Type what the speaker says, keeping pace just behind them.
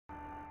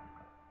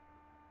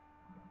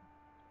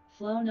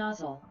Flow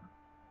nozzle.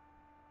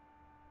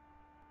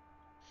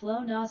 Flow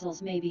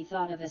nozzles may be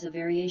thought of as a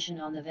variation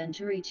on the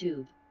Venturi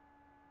tube.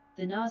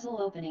 The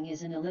nozzle opening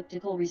is an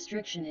elliptical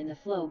restriction in the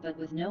flow but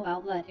with no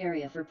outlet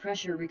area for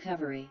pressure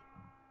recovery.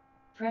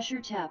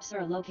 Pressure taps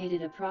are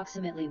located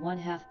approximately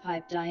 1/2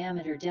 pipe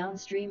diameter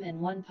downstream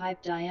and 1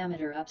 pipe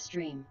diameter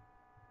upstream.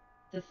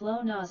 The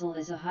flow nozzle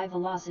is a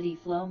high-velocity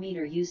flow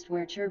meter used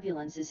where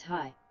turbulence is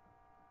high.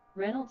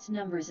 Reynolds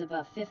numbers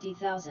above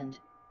 50,000,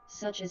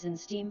 such as in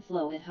steam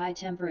flow at high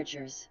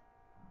temperatures.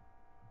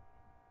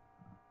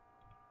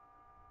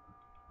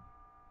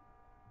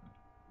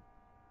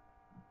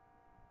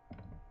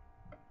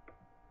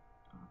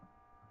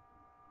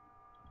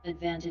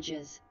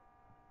 Advantages.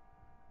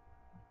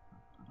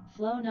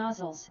 Flow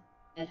nozzles,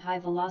 at high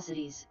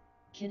velocities,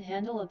 can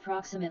handle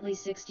approximately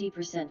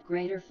 60%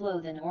 greater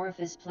flow than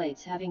orifice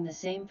plates having the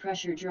same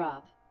pressure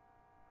drop.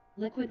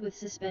 Liquid with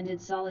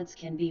suspended solids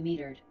can be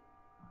metered.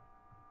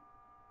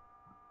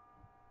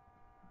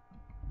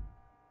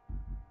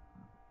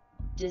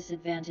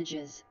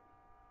 Disadvantages.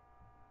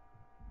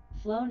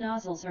 Flow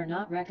nozzles are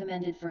not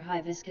recommended for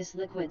high viscous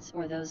liquids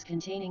or those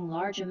containing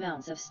large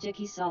amounts of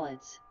sticky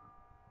solids.